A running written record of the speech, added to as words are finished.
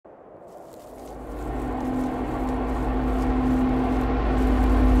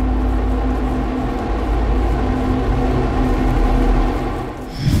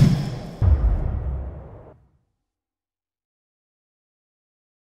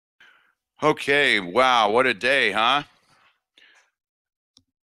Okay, wow, what a day, huh?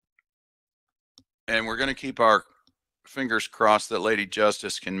 And we're going to keep our fingers crossed that Lady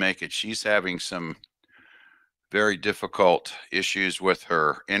Justice can make it. She's having some very difficult issues with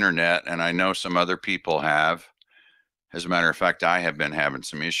her internet, and I know some other people have. As a matter of fact, I have been having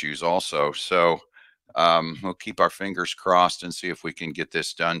some issues also. So we'll keep our fingers crossed and see if we can get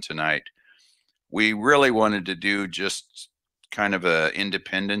this done tonight. We really wanted to do just kind of a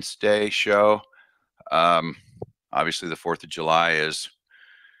Independence Day show. Um, Obviously, the 4th of July is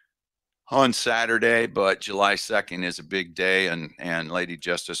on Saturday, but July 2nd is a big day, and Lady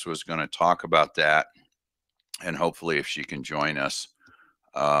Justice was going to talk about that. And hopefully, if she can join us,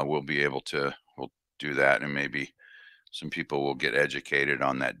 we'll do that, and maybe some people will get educated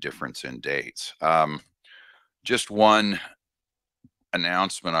on that difference in dates. Just one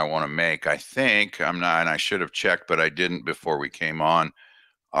announcement I want to make. I think I'm not, and I should have checked, but I didn't before we came on.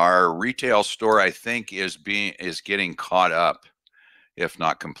 Our retail store, I think, is getting caught up, if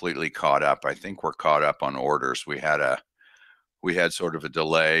not completely caught up. I think we're caught up on orders. We had sort of a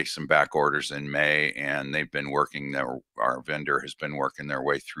delay, some back orders in May, and they've been working our vendor has been working their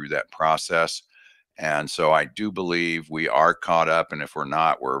way through that process. And so I do believe we are caught up, and if we're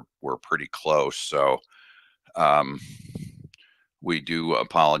not, we're pretty close. So we do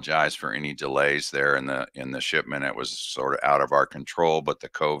apologize for any delays there in the shipment. It was sort of out of our control, but the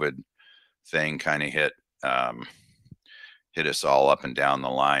COVID thing kind of hit us all up and down the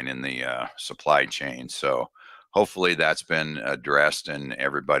line in the supply chain. So hopefully that's been addressed and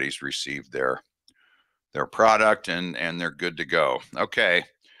everybody's received their product and they're good to go. Okay.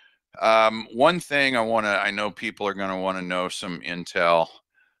 One thing I know people are going to want to know some intel.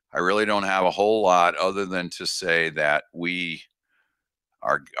 I really don't have a whole lot other than to say that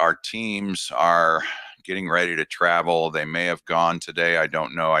our teams are getting ready to travel. They may have gone today. I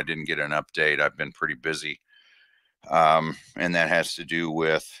don't know. I didn't get an update. I've been pretty busy. And that has to do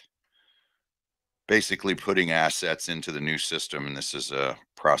with basically putting assets into the new system. And this is a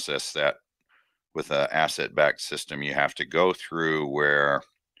process that with an asset-backed system, you have to go through where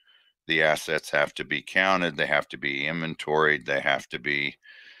the assets have to be counted, they have to be inventoried, they have to be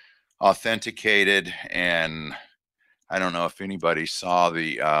authenticated. And I don't know if anybody saw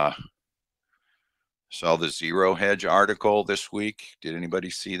the Zero Hedge article this week. Did anybody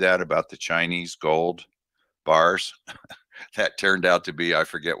see that about the Chinese gold bars? That turned out to be, I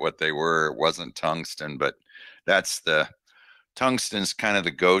forget what they were. It wasn't tungsten, but tungsten's kind of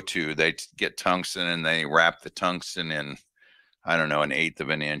the go-to. They get tungsten and they wrap the tungsten in, I don't know, 1/8 of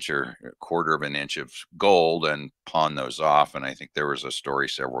an inch or 1/4 of an inch of gold and pawn those off. And I think there was a story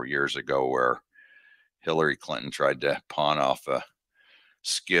several years ago where Hillary Clinton tried to pawn off a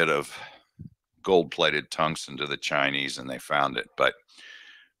skid of gold-plated tungsten to the Chinese and they found it. But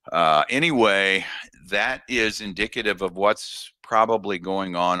anyway, that is indicative of what's probably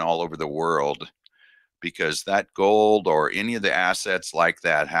going on all over the world, because that gold or any of the assets like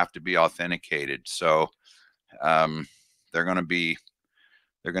that have to be authenticated. So they're going to be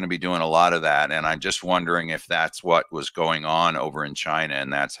doing a lot of that. And I'm just wondering if that's what was going on over in China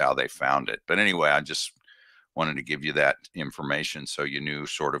and that's how they found it. But anyway, I just wanted to give you that information so you knew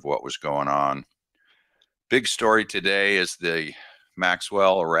sort of what was going on. Big story today is the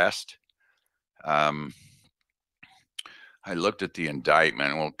Maxwell arrest. I looked at the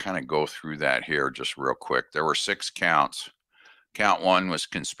indictment, and we'll kind of go through that here just real quick. There were 6 counts. Count 1 was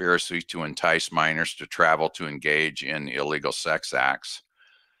conspiracy to entice minors to travel to engage in illegal sex acts.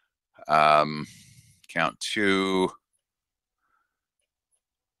 Count 2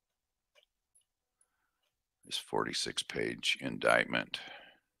 is 46-page indictment.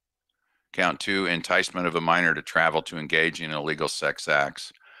 Count 2, enticement of a minor to travel to engage in illegal sex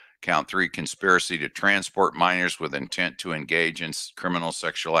acts. Count 3, conspiracy to transport minors with intent to engage in criminal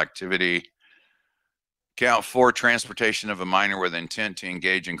sexual activity. Count 4, transportation of a minor with intent to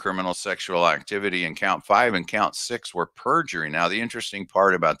engage in criminal sexual activity. And count 5 and count 6 were perjury. Now, the interesting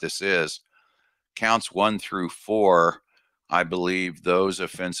part about this is counts 1 through 4, I believe those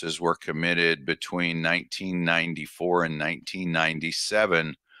offenses were committed between 1994 and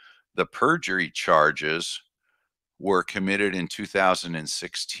 1997. The perjury charges were committed in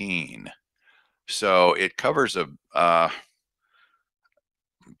 2016. So it covers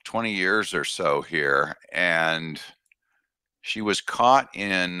 20 years or so here. And she was caught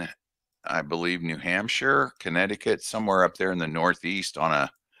in, I believe, New Hampshire, Connecticut, somewhere up there in the Northeast on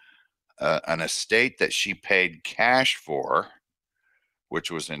an estate that she paid cash for,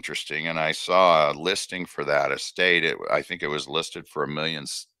 which was interesting. And I saw a listing for that estate. I think it was listed for $1 million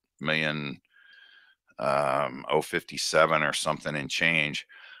 057 or something and change.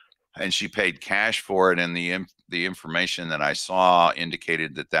 and she paid cash for it. And the information that I saw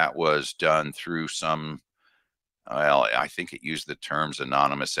indicated that that was done through some, well, I think it used the terms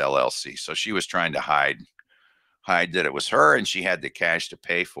anonymous LLC. So she was trying to hide that it was her, and she had the cash to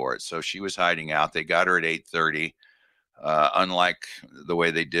pay for it. So she was hiding out. They got her at 8:30. Unlike the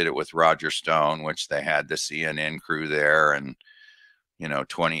way they did it with Roger Stone, which they had the CNN crew there and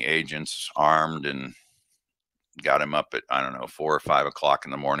 20 agents armed, and got him up at, I don't know, 4 or 5 o'clock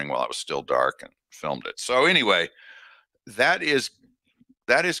in the morning while it was still dark, and filmed it. So anyway, that is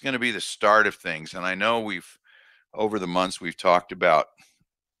going to be the start of things. And I know over the months we've talked about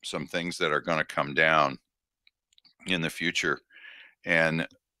some things that are going to come down in the future. And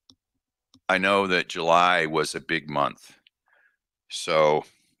I know that July was a big month. So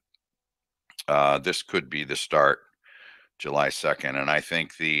this could be the start, July 2nd. And I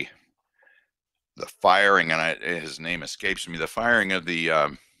think the firing, and his name escapes me, the firing of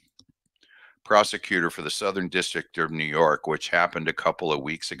the prosecutor for the Southern District of New York, which happened a couple of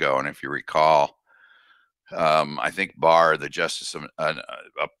weeks ago. And if you recall, I think Barr, the Justice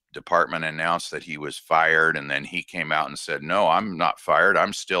Department, announced that he was fired, and then he came out and said, "No, I'm not fired.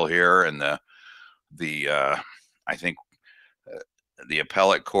 I'm still here." And I think the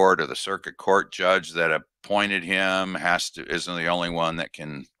appellate court or the circuit court judge that appointed him isn't the only one that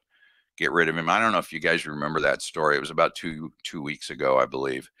can get rid of him. I don't know if you guys remember that story. It was about two weeks ago, I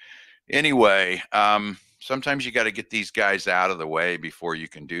believe. Anyway, sometimes you got to get these guys out of the way before you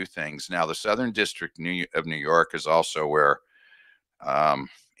can do things. Now, the Southern District of New York is also where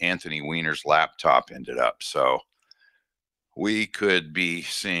Anthony Weiner's laptop ended up. So we could be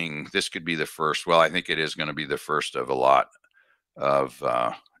seeing, this could be the first, well, I think it is going to be the first of a lot of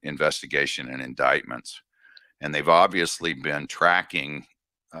investigation and indictments. And they've obviously been tracking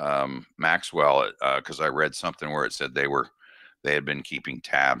Maxwell, because I read something where it said they had been keeping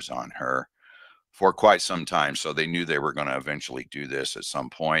tabs on her for quite some time. So they knew they were going to eventually do this at some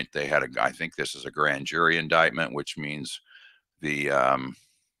point. They had I think this is a grand jury indictment, which means the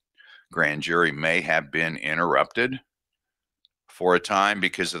grand jury may have been interrupted for a time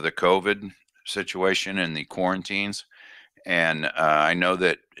because of the COVID situation and the quarantines. And I know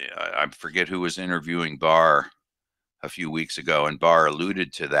that I forget who was interviewing Barr a few weeks ago, and Barr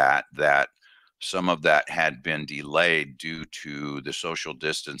alluded to that some of that had been delayed due to the social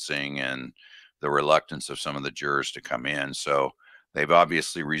distancing and the reluctance of some of the jurors to come in. So they've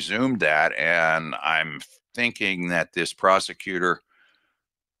obviously resumed that. And I'm thinking that this prosecutor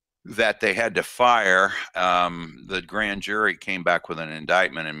that they had to fire, the grand jury came back with an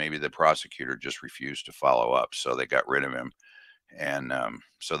indictment, and maybe the prosecutor just refused to follow up. So they got rid of him. And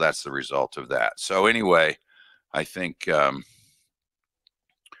so that's the result of that. So anyway, I think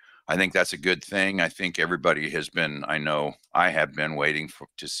that's a good thing. I think everybody has been, I know I have been waiting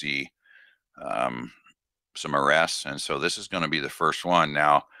to see some arrests. And so this is going to be the first one.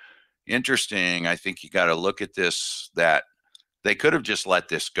 Now, interesting, I think you got to look at this, that they could have just let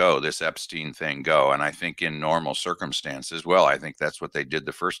this go, this Epstein thing go. And I think in normal circumstances, well, I think that's what they did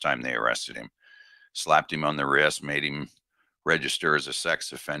the first time they arrested him. Slapped him on the wrist, made him register as a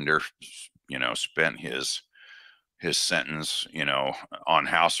sex offender, spent his sentence, on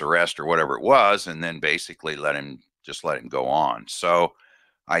house arrest or whatever it was, and then basically let him go on. So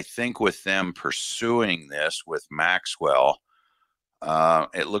I think with them pursuing this with Maxwell,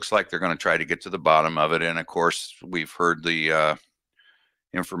 it looks like they're going to try to get to the bottom of it. And of course, we've heard the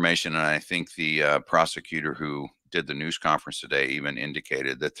information, and I think the prosecutor who did the news conference today even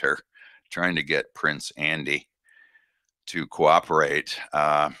indicated that they're trying to get Prince Andy to cooperate.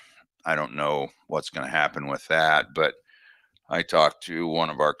 I don't know what's going to happen with that, but I talked to one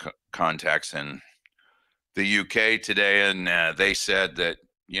of our contacts in the UK today, and they said that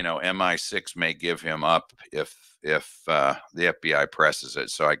MI6 may give him up if the FBI presses it.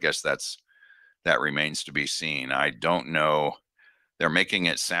 So I guess that remains to be seen. I don't know. They're making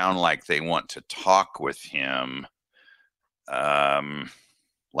it sound like they want to talk with him,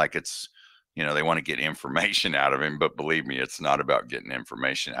 like it's, they want to get information out of him. But believe me, it's not about getting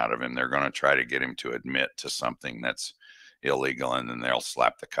information out of him. They're going to try to get him to admit to something that's illegal, and then they'll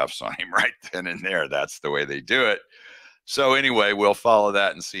slap the cuffs on him right then and there. That's the way they do it. So anyway, we'll follow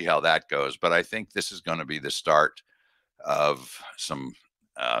that and see how that goes. But I think this is going to be the start of some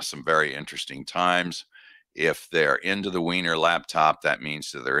very interesting times. If they're into the Weiner laptop, that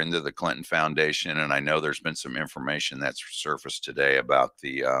means that they're into the Clinton Foundation. And I know there's been some information that's surfaced today about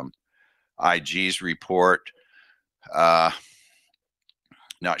the IG's report. Not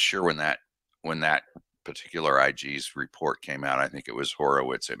sure when that particular IG's report came out. I think it was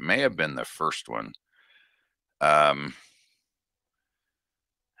Horowitz. It may have been the first one.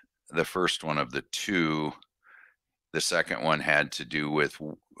 the first one of the two. The second one had to do with,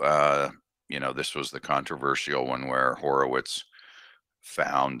 this was the controversial one where Horowitz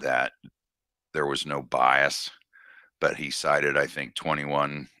found that there was no bias, but he cited, I think,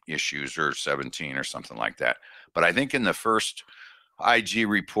 21 issues or 17 or something like that. But I think in the first IG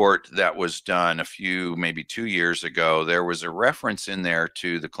report that was done maybe 2 years ago, there was a reference in there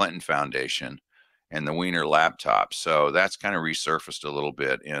to the Clinton Foundation and the Wiener laptop. So that's kind of resurfaced a little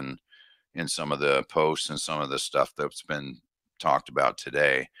bit in some of the posts and some of the stuff that's been talked about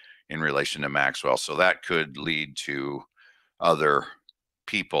today in relation to Maxwell. So that could lead to other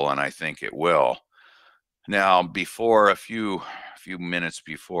people, and I think it will. Now, before a few minutes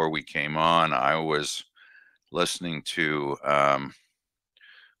before we came on, I was listening to, I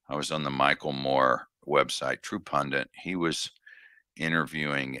was on the Michael Moore website, True Pundit. He was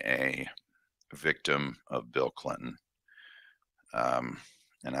interviewing a victim of Bill Clinton.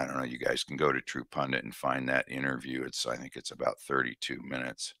 And I don't know, you guys can go to True Pundit and find that interview. I think it's about 32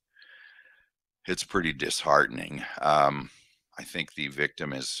 minutes. It's pretty disheartening. I think the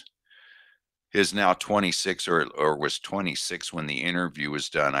victim is now 26 or was 26 when the interview was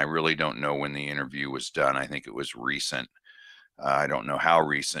done. I really don't know when the interview was done. I think it was recent. I don't know how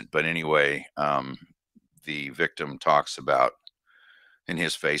recent, but anyway, the victim talks about, and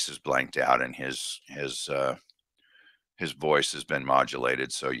his face is blanked out, and his voice has been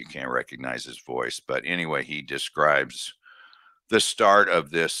modulated, so you can't recognize his voice. But anyway, he describes the start of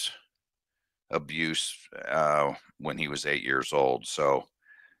this abuse when he was 8 years old. So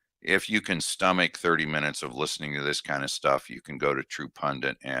if you can stomach 30 minutes of listening to this kind of stuff, you can go to True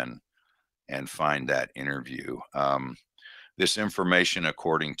Pundit and find that interview. This information,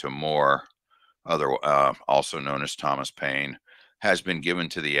 according to Moore, also known as Thomas Paine, has been given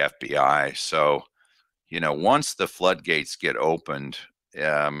to the FBI. So, once the floodgates get opened,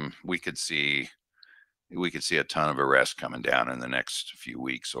 we could see a ton of arrests coming down in the next few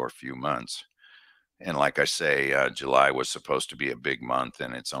weeks or few months. And like I say, July was supposed to be a big month,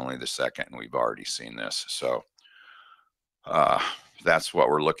 and it's only the 2nd, and we've already seen this. So that's what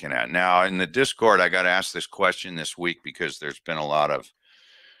we're looking at. Now, in the Discord, I got asked this question this week because there's been a lot of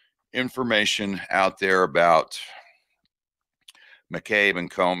information out there about McCabe and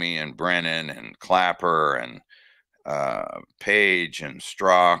Comey and Brennan and Clapper and Page and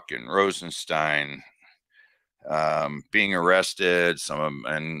Strzok and Rosenstein being arrested,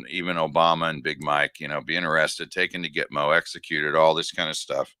 and even Obama and Big Mike, being arrested, taken to Gitmo, executed, all this kind of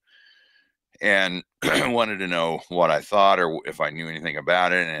stuff. And wanted to know what I thought or if I knew anything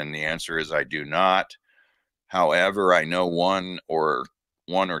about it. And the answer is I do not. However, I know one or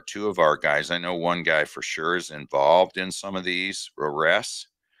two of our guys. I know one guy for sure is involved in some of these arrests,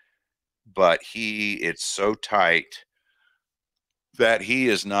 but it's so tight that he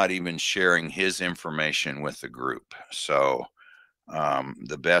is not even sharing his information with the group. So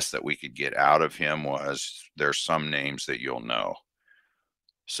the best that we could get out of him was, there's some names that you'll know.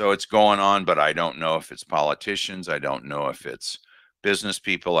 So it's going on, but I don't know if it's politicians. I don't know if it's business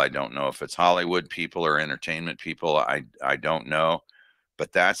people. I don't know if it's Hollywood people or entertainment people. I don't know,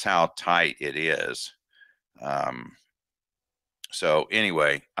 but that's how tight it is. So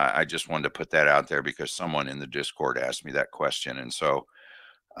anyway, I just wanted to put that out there because someone in the Discord asked me that question. And so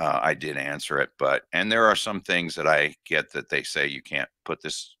I did answer it. And there are some things that I get that they say you can't put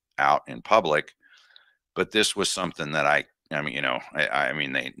this out in public, but this was something that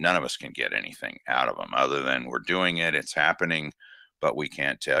none of us can get anything out of them other than we're doing it, it's happening, but we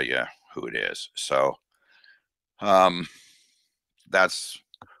can't tell you who it is. So we'll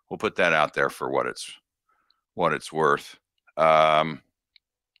put that out there for what it's worth. As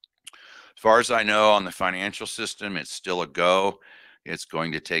far as I know, on the financial system, it's still a go. It's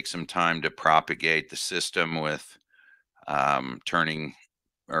going to take some time to propagate the system with turning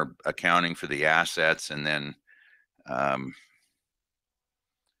or accounting for the assets, and then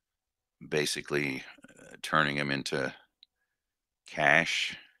basically turning them into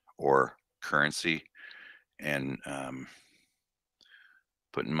cash or currency, and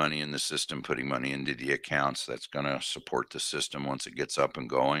putting money in the system, putting money into the accounts that's going to support the system once it gets up and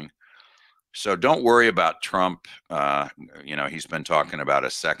going. So don't worry about Trump. He's been talking about a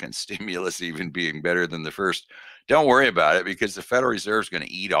second stimulus even being better than the first. Don't worry about it, because the Federal Reserve is going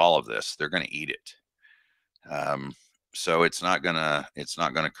to eat all of this. They're going to eat it. So it's not gonna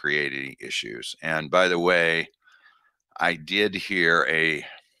create any issues. And by the way, I did hear I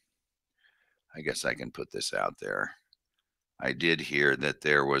guess I can put this out there. I did hear that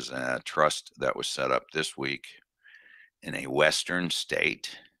there was a trust that was set up this week in a Western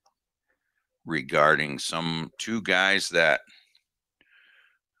state regarding two guys that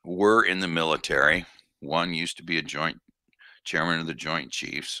were in the military. One used to be a joint chairman of the Joint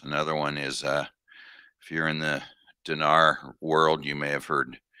Chiefs. Another one is, if you're in the dinar world, you may have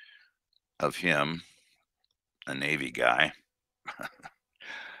heard of him, a Navy guy.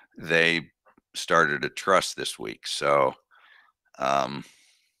 They started a trust this week. So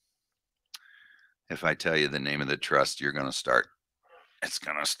if I tell you the name of the trust, it's going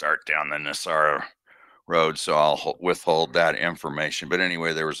to start down the Nassau road. So I'll withhold that information. But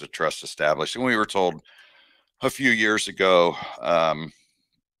anyway, there was a trust established, and we were told a few years ago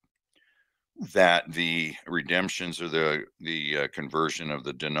that the redemptions or the conversion of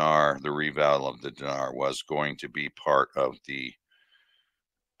the dinar, the reval of the dinar, was going to be part of the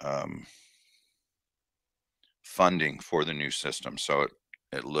funding for the new system. So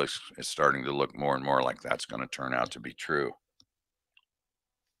it's starting to look more and more like that's going to turn out to be true.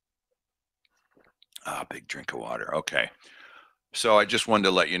 Big drink of water. Okay. So I just wanted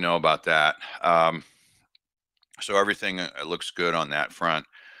to let you know about that. So everything looks good on that front.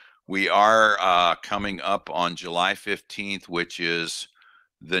 We are coming up on July 15th, which is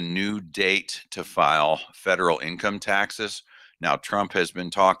the new date to file federal income taxes. Now, Trump has been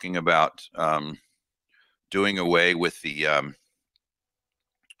talking about doing away with the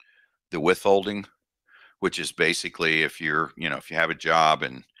withholding, which is basically if you have a job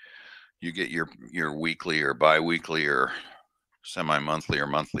and you get your weekly or biweekly or semi-monthly or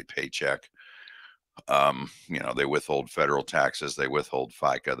monthly paycheck, they withhold federal taxes, they withhold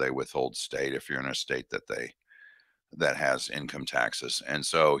FICA, they withhold state if you're in a state that has income taxes. And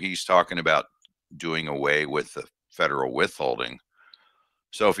so he's talking about doing away with the federal withholding.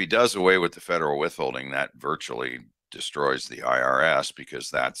 So if he does away with the federal withholding, that virtually destroys the IRS, because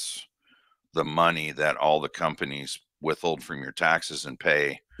that's the money that all the companies withhold from your taxes and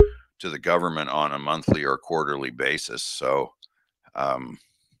pay to the government on a monthly or quarterly basis. So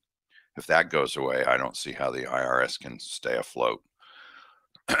if that goes away, I don't see how the IRS can stay afloat.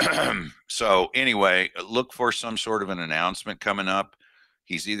 So anyway, look for some sort of an announcement coming up.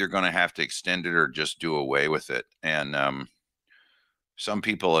 He's either going to have to extend it or just do away with it. And some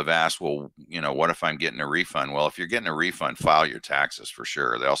people have asked, well, what if I'm getting a refund? Well, if you're getting a refund, file your taxes for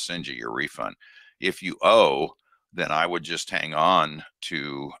sure. They'll send you your refund. If you owe, then I would just hang on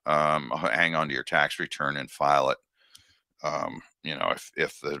to your tax return and file it.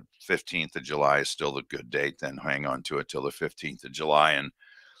 If the 15th of July is still the good date, then hang on to it till the 15th of July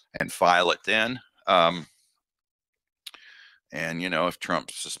and file it then. And, if Trump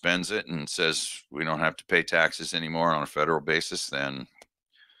suspends it and says we don't have to pay taxes anymore on a federal basis, then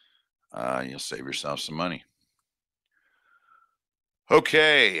you'll save yourself some money.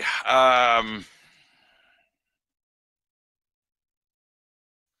 Okay.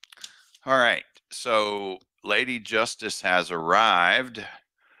 All right. So Lady Justice has arrived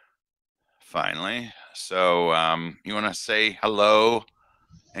finally. So you want to say hello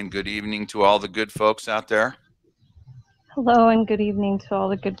and good evening to all the good folks out there? Hello and good evening to all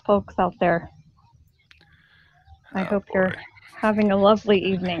the good folks out there. I hope you're having a lovely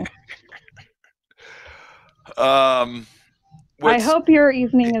evening. I hope your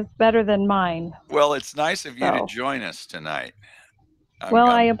evening is better than mine. Well, it's nice of you to join us tonight.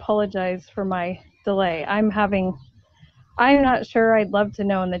 I apologize for my delay. I'm not sure. I'd love to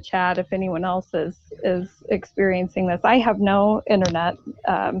know in the chat if anyone else is experiencing this. I have no internet.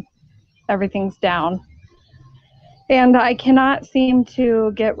 Everything's down. And I cannot seem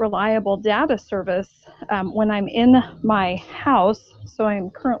to get reliable data service when I'm in my house. So I'm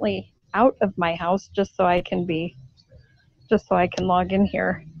currently out of my house just so I can log in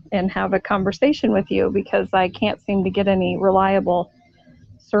here and have a conversation with you, because I can't seem to get any reliable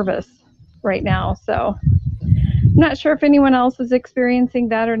service right now. So I'm not sure if anyone else is experiencing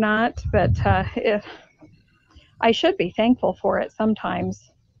that or not, but I should be thankful for it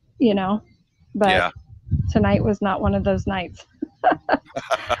sometimes, but yeah. Tonight was not one of those nights.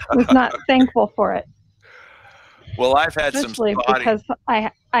 Was not thankful for it. Well, I've had especially because I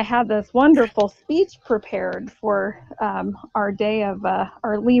had this wonderful speech prepared for our day of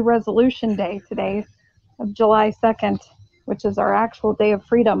our Lee Resolution Day today, of July 2nd, which is our actual day of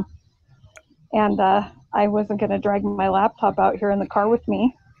freedom. And I wasn't going to drag my laptop out here in the car with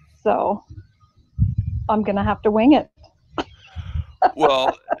me, so I'm going to have to wing it.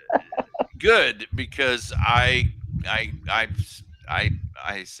 Well, good, because I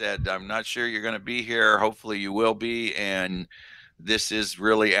said, I'm not sure you're going to be here. Hopefully you will be. And this is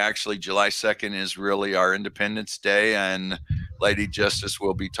really, actually, July 2nd is really our Independence Day. And Lady Justice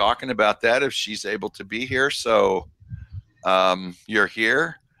will be talking about that if she's able to be here. So you're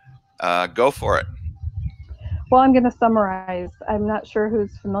here. Go for it. Well, I'm going to summarize. I'm not sure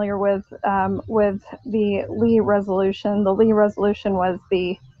who's familiar with the Lee Resolution. The Lee Resolution was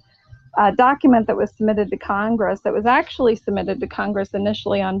the document that was submitted to Congress. That was actually submitted to Congress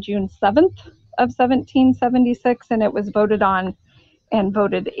initially on June 7th of 1776, and it was voted on and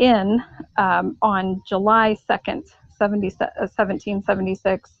voted in on July 2nd,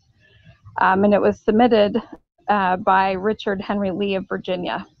 1776. And it was submitted by Richard Henry Lee of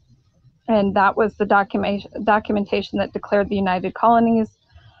Virginia. And that was the documentation that declared the United Colonies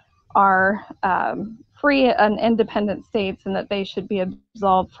are free and independent states, and that they should be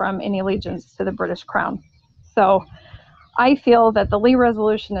absolved from any allegiance to the British Crown. So I feel that the Lee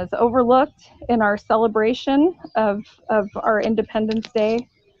Resolution is overlooked in our celebration of our Independence Day.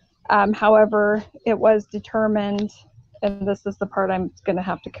 However, it was determined, and this is the part I'm going to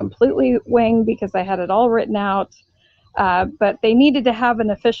have to completely wing because I had it all written out, but they needed to have an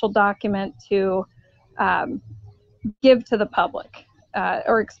official document to give to the public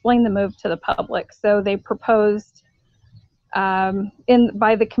or explain the move to the public. So they proposed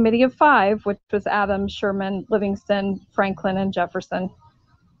by the Committee of Five, which was Adams, Sherman, Livingston, Franklin, and Jefferson.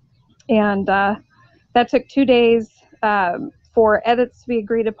 And that took 2 days for edits to be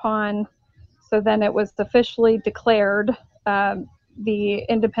agreed upon. So then it was officially declared the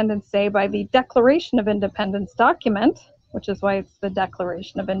Independence Day by the Declaration of Independence document, which is why it's the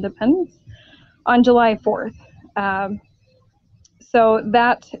Declaration of Independence, on July 4th. So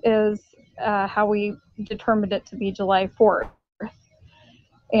that is how we determined it to be July 4th.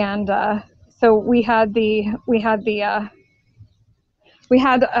 And so we had a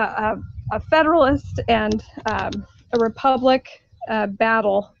Federalist and a Republic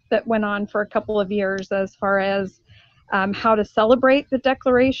battle that went on for a couple of years as far as how to celebrate the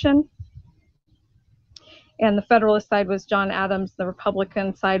Declaration. And the Federalist side was John Adams, the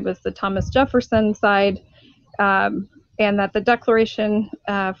Republican side was the Thomas Jefferson side, and that the Declaration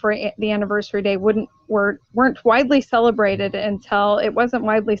for the anniversary day weren't widely celebrated until it wasn't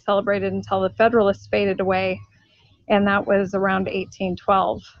widely celebrated until the Federalists faded away, and that was around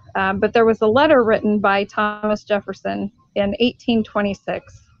 1812. But there was a letter written by Thomas Jefferson in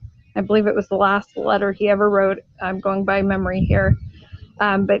 1826. I believe it was the last letter he ever wrote. I'm going by memory here.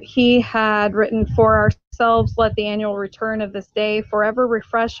 But he had written, "For ourselves, let the annual return of this day forever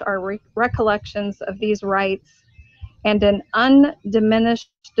refresh our recollections of these rights and an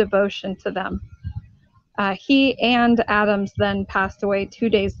undiminished devotion to them." He and Adams then passed away 2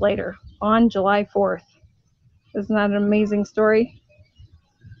 days later on July 4th. Isn't that an amazing story?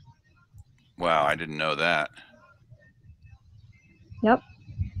 Wow, I didn't know that. Yep.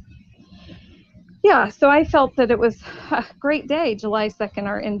 Yeah, so I felt that it was a great day, July 2nd,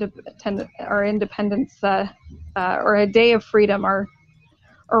 our independence, or a day of freedom, our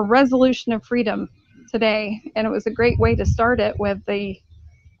resolution of freedom today, and it was a great way to start it with the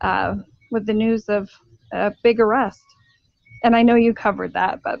news of a big arrest. And I know you covered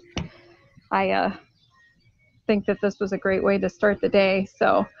that, but I think that this was a great way to start the day.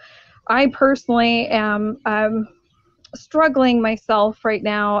 So I personally am struggling myself right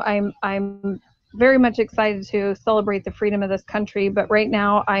now. I'm very much excited to celebrate the freedom of this country, but right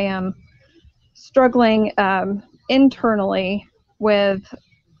now I am struggling internally with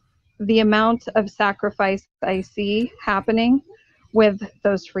the amount of sacrifice I see happening with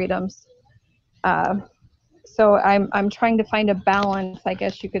those freedoms. So I'm trying to find a balance, I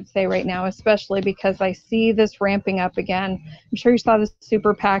guess you could say, right now, especially because I see this ramping up again. I'm sure you saw the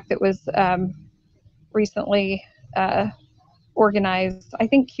super PAC that was recently organized. I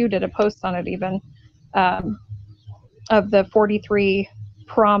think Q did a post on it even, of the 43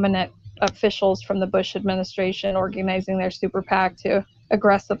 prominent officials from the Bush administration organizing their super PAC to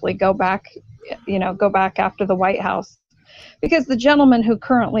aggressively go back after the White House, because the gentleman who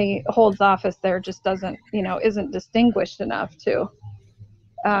currently holds office there just doesn't, isn't distinguished enough to,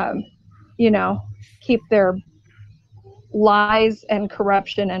 keep their lies and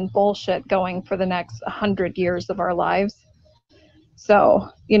corruption and bullshit going for the next 100 years of our lives. So,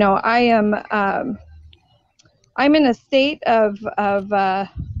 I'm in a state of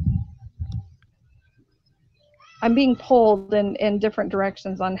I'm being pulled in different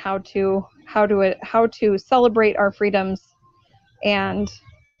directions on how to celebrate our freedoms and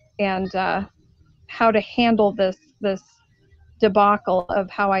how to handle this debacle of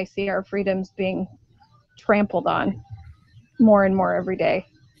how I see our freedoms being trampled on more and more every day.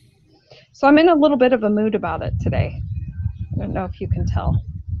 So I'm in a little bit of a mood about it today. I don't know if you can tell.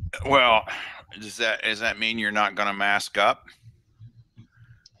 Well, does that mean you're not going to mask up?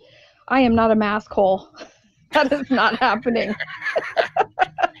 I am not a mask hole. That is not happening.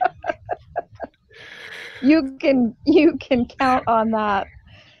 You can count on that.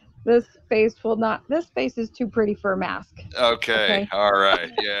 This face is too pretty for a mask. Okay. All right.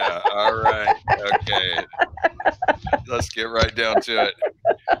 Yeah. All right. Okay. Let's get right down to it.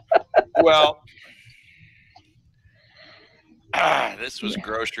 Well, this was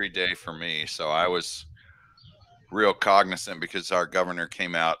grocery day for me, so I was real cognizant because our governor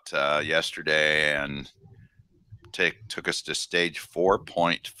came out yesterday and took us to stage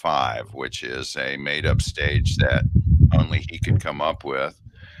 4.5, which is a made-up stage that only he could come up with,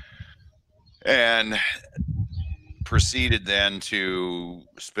 and proceeded then to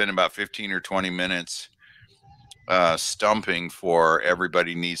spend about 15 or 20 minutes stumping for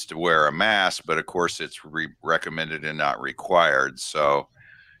everybody needs to wear a mask, but of course it's recommended and not required. So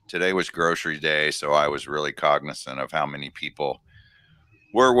today was grocery day, so I was really cognizant of how many people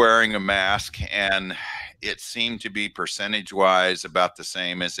were wearing a mask, and it seemed to be percentage-wise about the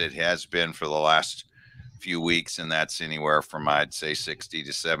same as it has been for the last few weeks, and that's anywhere from, I'd say, 60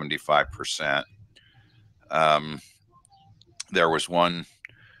 to 75%. There was one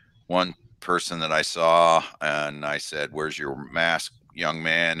person that I saw, and I said, "Where's your mask, young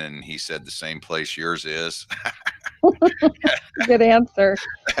man?" And he said, "The same place yours is." Good answer.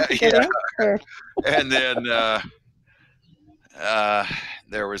 Good answer. And then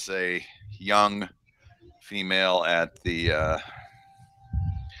there was a young female at the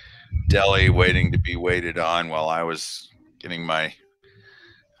deli waiting to be waited on while I was getting my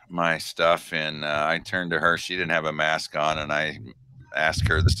stuff, and I turned to her. She didn't have a mask on, and I asked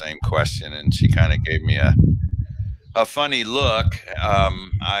her the same question, and she kind of gave me a funny look.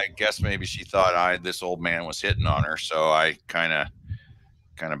 I guess maybe she thought this old man was hitting on her, so I kind of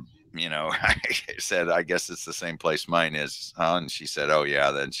I said, "I guess it's the same place mine is, huh?" And she said, "Oh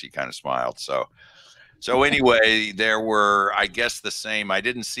yeah." Then she kind of smiled. So anyway, there were, I guess, the same. I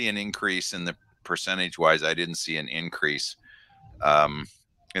didn't see an increase in the percentage-wise. I didn't see an increase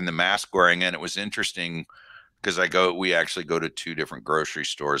in the mask wearing, and it was interesting because we actually go to two different grocery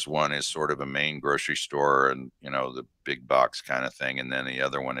stores. One is sort of a main grocery store and, the big box kind of thing. And then the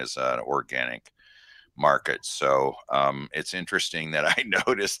other one is an organic market. So it's interesting that I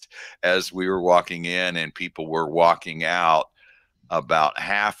noticed as we were walking in and people were walking out, about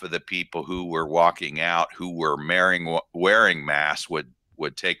half of the people who were walking out who were wearing masks would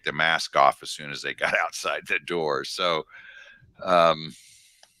take the mask off as soon as they got outside the door. So,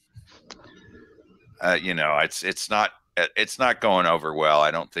 it's not going over well.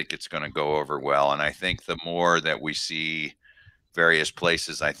 I don't think it's going to go over well. And I think the more that we see various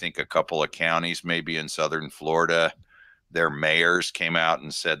places, I think a couple of counties, maybe in southern Florida, their mayors came out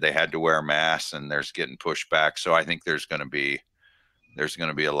and said they had to wear masks, and there's getting pushback. So I think there's going to be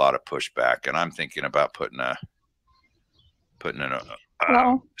a lot of pushback. And I'm thinking about putting a sign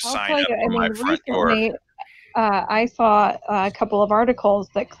up on my front door. I saw a couple of articles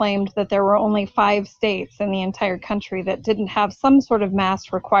that claimed that there were only 5 states in the entire country that didn't have some sort of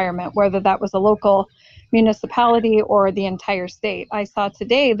mask requirement, whether that was a local municipality or the entire state. I saw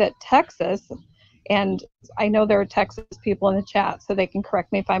today that Texas, and I know there are Texas people in the chat, so they can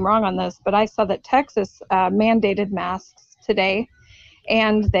correct me if I'm wrong on this, but I saw that Texas mandated masks today,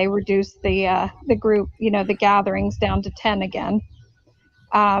 and they reduced the group, the gatherings down to 10 again.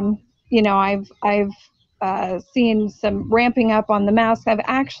 I've seen some ramping up on the mask. I've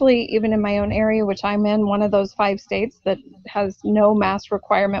actually, even in my own area, which I'm in, one of those 5 states that has no mask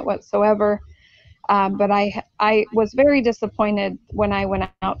requirement whatsoever. But I was very disappointed when I went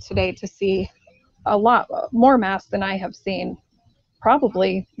out today to see a lot more masks than I have seen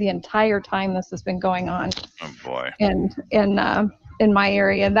probably the entire time this has been going on. Oh boy. In my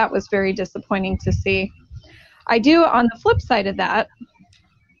area, and that was very disappointing to see. I do, on the flip side of that,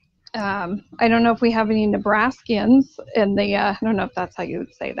 I don't know if we have any Nebraskans in the, I don't know if that's how you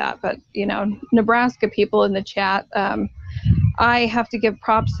would say that, but, Nebraska people in the chat. I have to give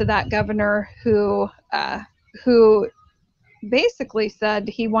props to that governor who basically said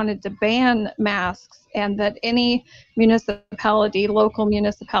he wanted to ban masks, and that any local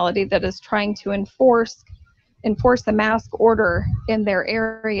municipality that is trying to enforce the mask order in their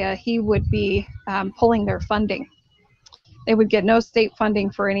area, he would be pulling their funding. They would get no state funding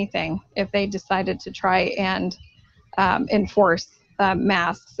for anything if they decided to try and enforce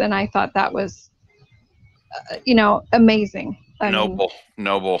masks. And I thought that was, amazing. Noble.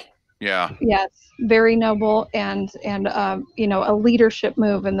 Yeah. Yes, very noble, and a leadership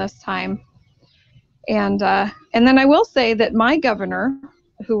move in this time. And then I will say that my governor,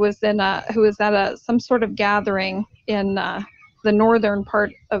 who was at some sort of gathering in the northern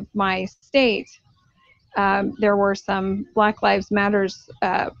part of my state, There were some Black Lives Matters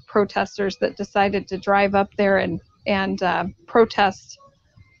protesters that decided to drive up there and protest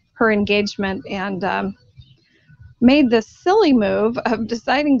her engagement, and made the silly move of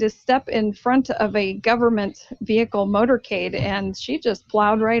deciding to step in front of a government vehicle motorcade, and she just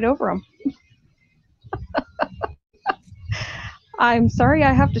plowed right over him. I'm sorry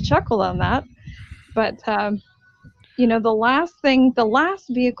I have to chuckle on that, but the last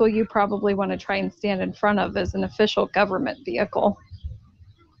vehicle you probably want to try and stand in front of is an official government vehicle.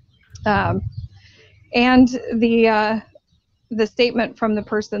 Um, and the statement from the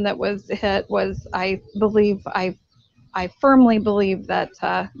person that was hit was, I firmly believe that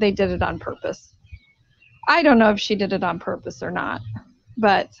they did it on purpose. I don't know if she did it on purpose or not,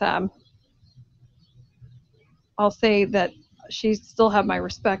 but I'll say that she still have my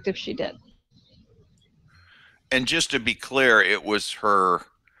respect if she did. And just to be clear, it was her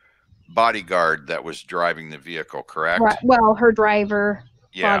bodyguard that was driving the vehicle, correct? Right. Well, her driver,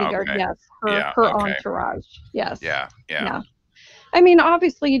 Yeah, bodyguard, okay. yes. Yeah, Her okay. entourage, yes. Yeah. I mean,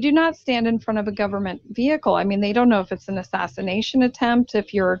 obviously, you do not stand in front of a government vehicle. I mean, they don't know if it's an assassination attempt,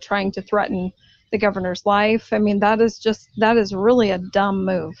 if you're trying to threaten the governor's life. I mean, that is really a dumb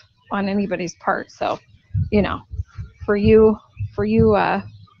move on anybody's part. So, for you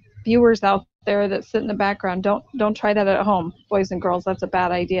viewers out there that sit in the background, don't try that at home, boys and girls. That's a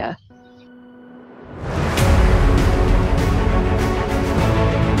bad idea.